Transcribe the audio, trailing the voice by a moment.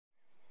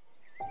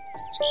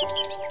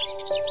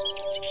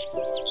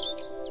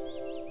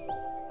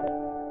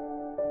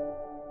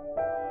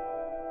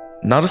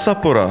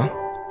Narsapura,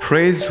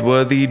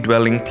 praiseworthy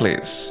dwelling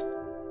place.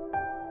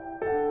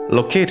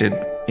 Located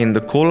in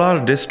the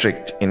Kolar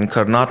district in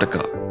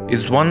Karnataka,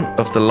 is one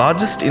of the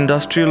largest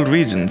industrial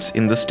regions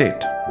in the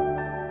state.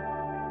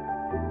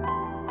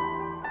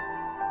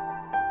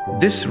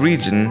 This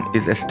region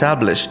is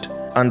established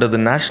under the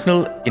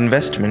National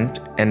Investment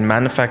and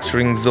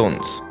Manufacturing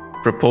Zones,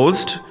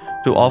 proposed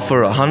to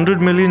offer 100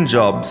 million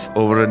jobs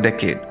over a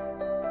decade.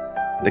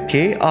 The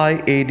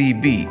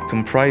KIADB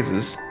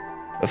comprises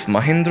of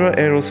Mahindra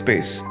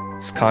Aerospace,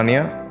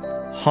 Scania,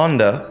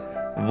 Honda,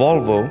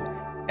 Volvo,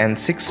 and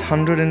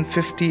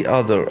 650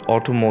 other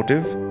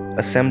automotive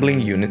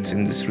assembling units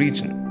in this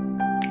region.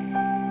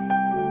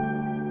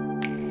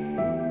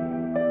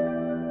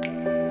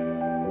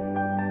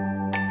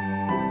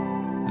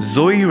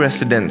 Zoe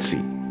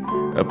Residency,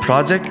 a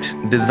project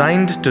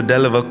designed to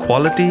deliver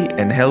quality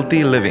and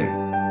healthy living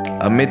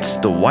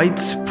amidst the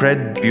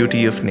widespread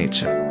beauty of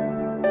nature,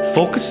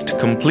 focused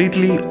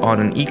completely on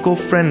an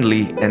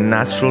eco-friendly and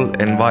natural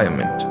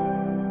environment.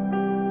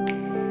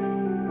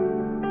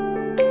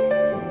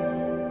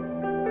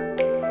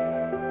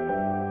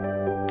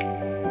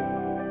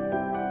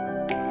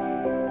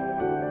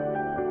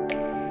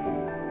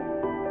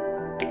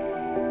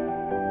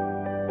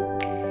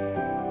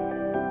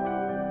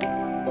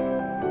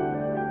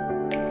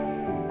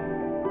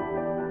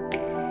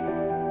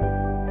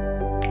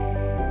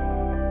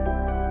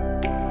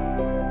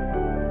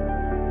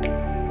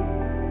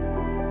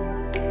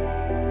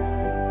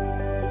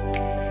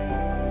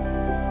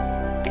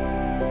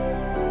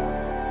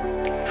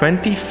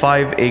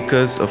 "25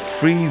 acres of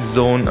free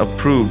zone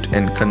approved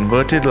and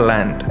converted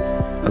land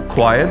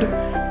acquired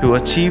to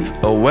achieve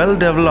a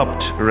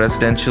well-developed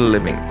residential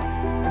living."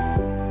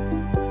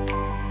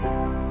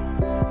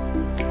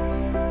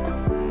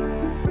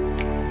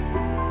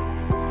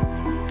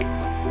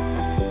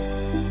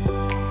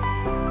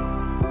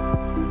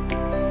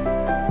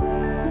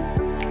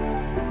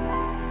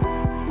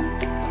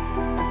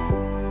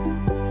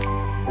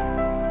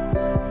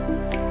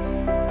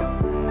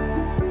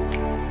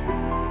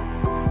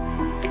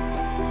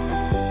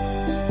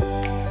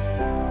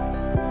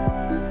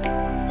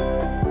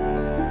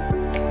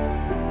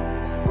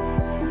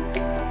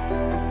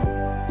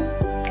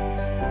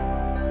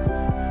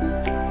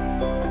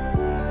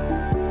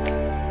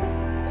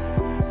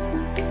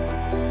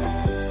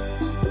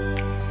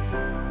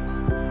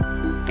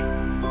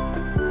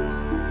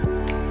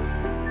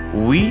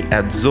 We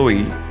at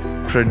Zoe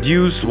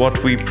produce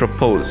what we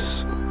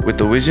propose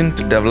with a vision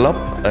to develop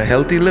a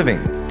healthy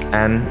living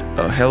and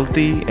a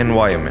healthy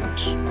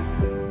environment.